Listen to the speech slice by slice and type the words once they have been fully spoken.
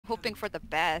hoping for the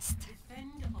best.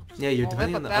 Yeah, you're Oh, we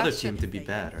have depending a on the other Bastion. team to be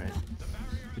bad, right?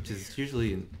 Which is usually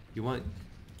you want.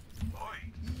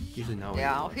 Usually not what you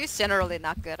Yeah, want. he's generally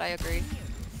not good, I agree.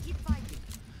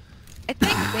 I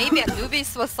think maybe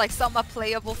Anubis was like somewhat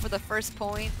playable for the first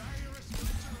point.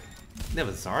 Yeah,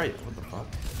 but Zarya, what the fuck?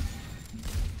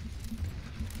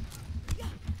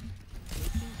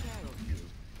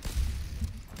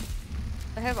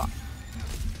 I have a...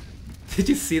 Did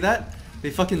you see that? They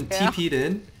fucking Yeah. TP'd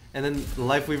in, and then the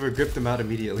Lifeweaver gripped him out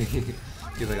immediately.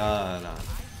 He's like, ah, nah.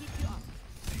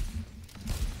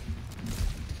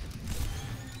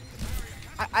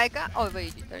 I got... Oh,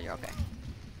 wait, you're okay.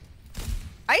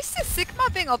 I see Sigma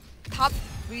being up top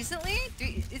recently.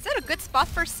 Is that a good spot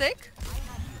for Sig?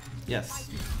 Yes.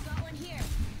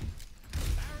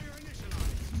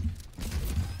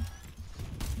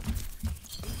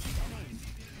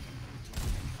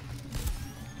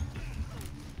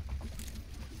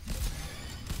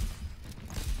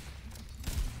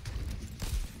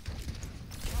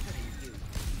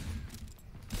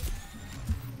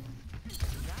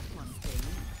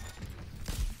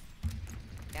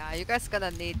 Yeah, you guys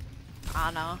gonna need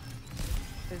Ana.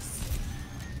 'Cause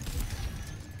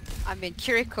I mean,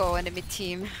 Kiriko enemy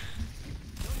team.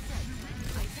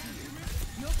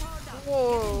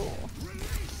 Whoa.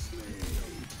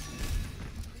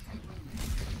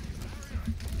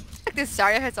 Like this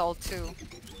Zarya has ult too.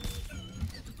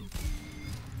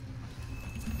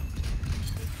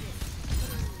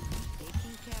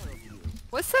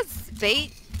 What's that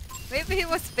bait? Maybe he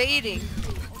was baiting.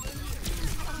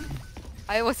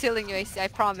 I was healing you, AC, I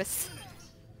promise.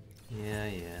 Yeah,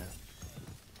 yeah.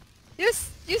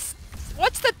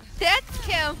 What's the dance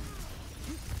cam?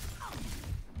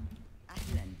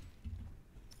 Ultimate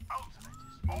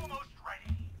is almost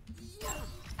ready.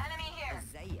 Enemy here.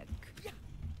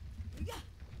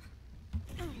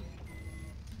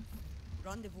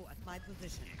 Rendezvous at my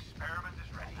position. Experiment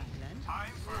is ready. Ahlan.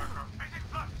 Time for a gravitic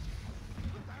flux.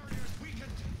 The barrier's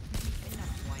weakened.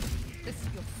 Enough whining. This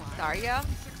Zarya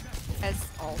has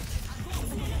ult.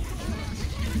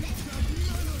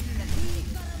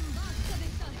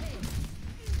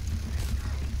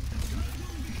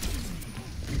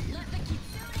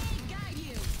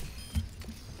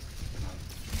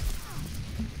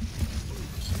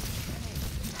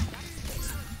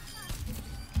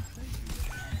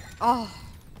 Oh.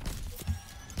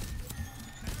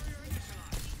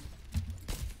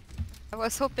 I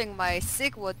was hoping my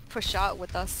Sig would push out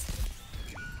with us.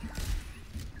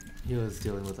 He was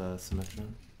dealing with a Symmetra.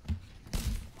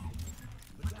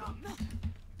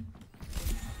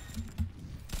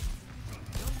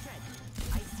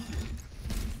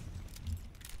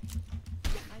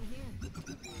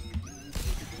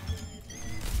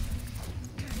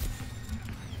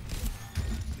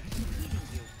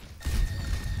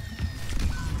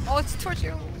 Oh, it's towards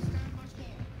you.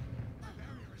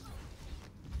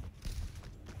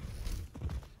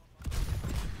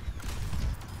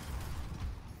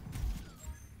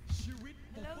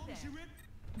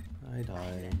 I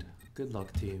died. Good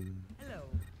luck, team. Hello.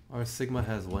 Our Sigma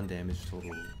has 1 damage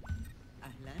total.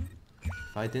 Ahlan.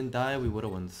 If I didn't die, we would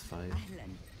have won this fight.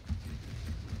 Ahlan.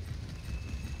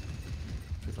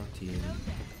 Good luck, team.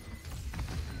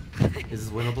 Is this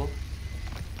winnable?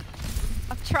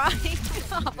 I'm trying,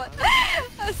 but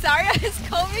Zarya is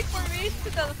coming for me to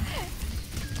the...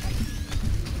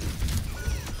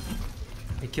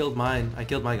 I killed mine. I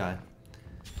killed my guy.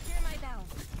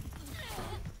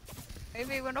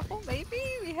 Maybe winnable? Maybe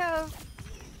we have...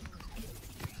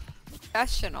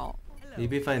 Professional.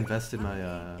 Maybe if I invested my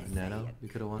nano, we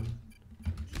could have won.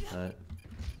 But...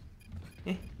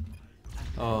 Eh.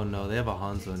 Oh no, they have a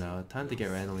Hanzo now. Time to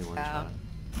get randomly one Yeah. shot.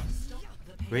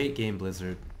 Great game,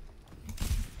 Blizzard.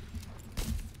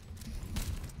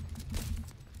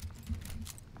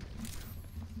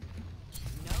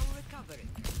 No recovery.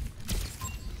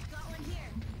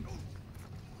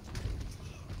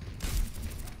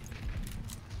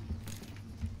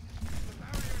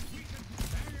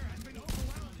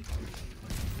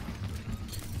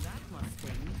 That must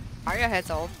sting. Zarya has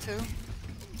ult too.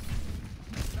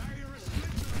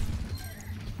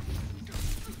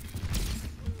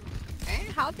 And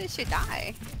how did she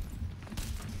die?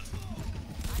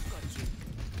 I've got you.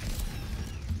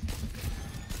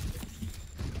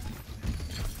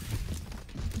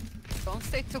 Don't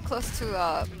stay too close to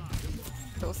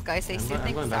those guys. I'm AC go- I'm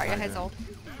think going back Zarya right has now. ult.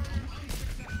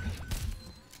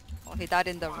 Oh, he died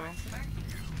in the room.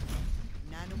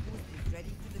 Nano boost is ready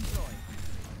to deploy.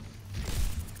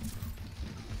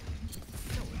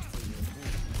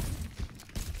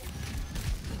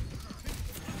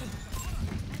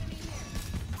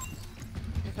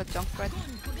 If a Junkrat.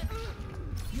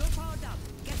 You're powered up.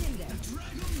 Get in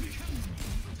there.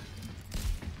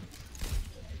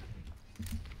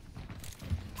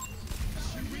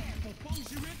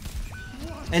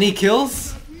 Any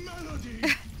kills?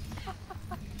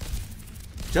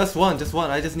 Just one, just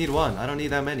one. I just need one. I don't need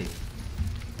that many.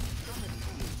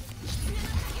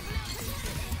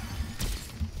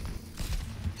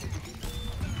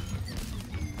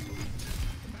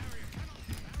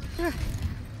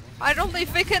 I don't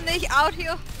think we can out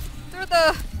here through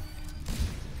the.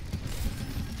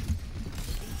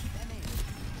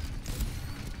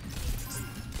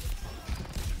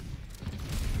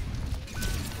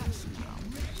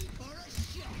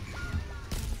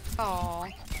 Oh,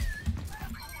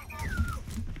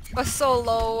 was so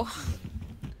low.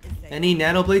 Any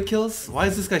Nanoblade kills? Why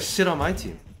is this guy shit on my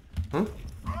team? Huh?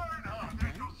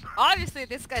 Obviously,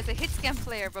 this guy's a hit scan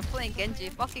player, but playing Genji,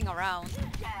 fucking around.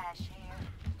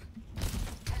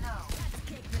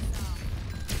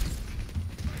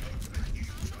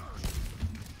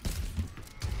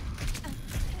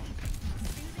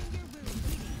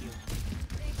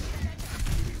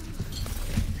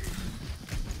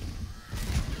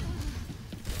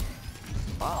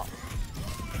 Wow.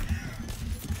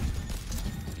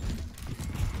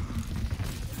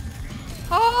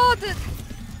 Oh, the.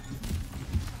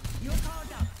 You're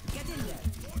powered up. Get in there.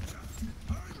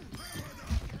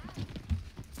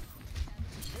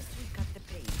 This will cut the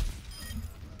pain.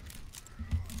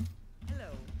 Hello.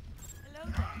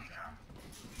 Hello there.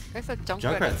 There's a Junkrat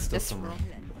Junkrat's in still this somewhere.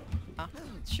 room.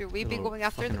 Should we be Little going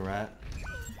after fucking them? rat.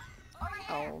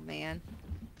 Oh man.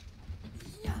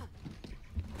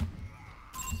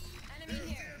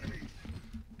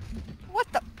 What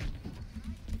the?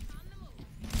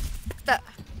 The.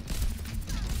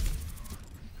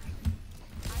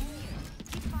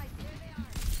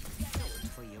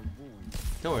 For your wounds.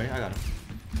 Don't worry, I got him.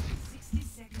 60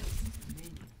 seconds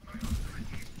remaining.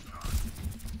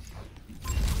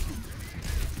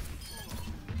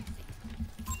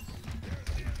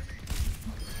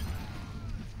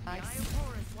 Nice.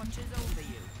 Horus watches over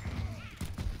you.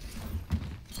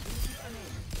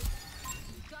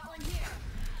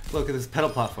 Look at this pedal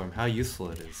platform, how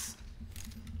useful it is.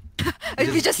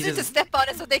 We just he need to just- step on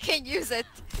it so they can't use it.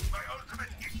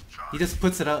 He just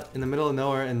puts it out in the middle of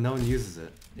nowhere and no one uses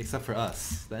it. Except for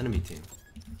us, the enemy team.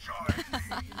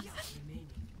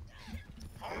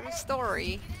 True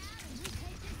story.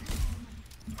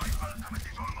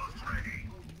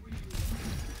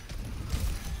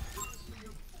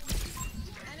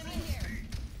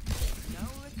 No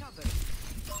recovery.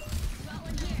 I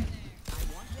won't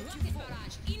let you fall.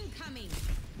 Incoming!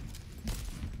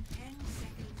 10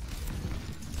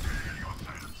 seconds.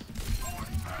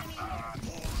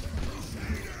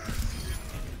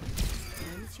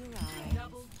 Close your eyes.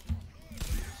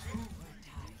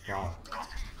 Wow.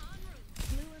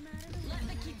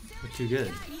 We're too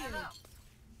good.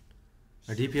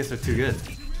 Our DPS are too good.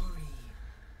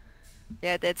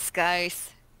 Yeah, that's guys.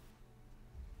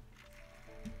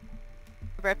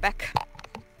 Right back.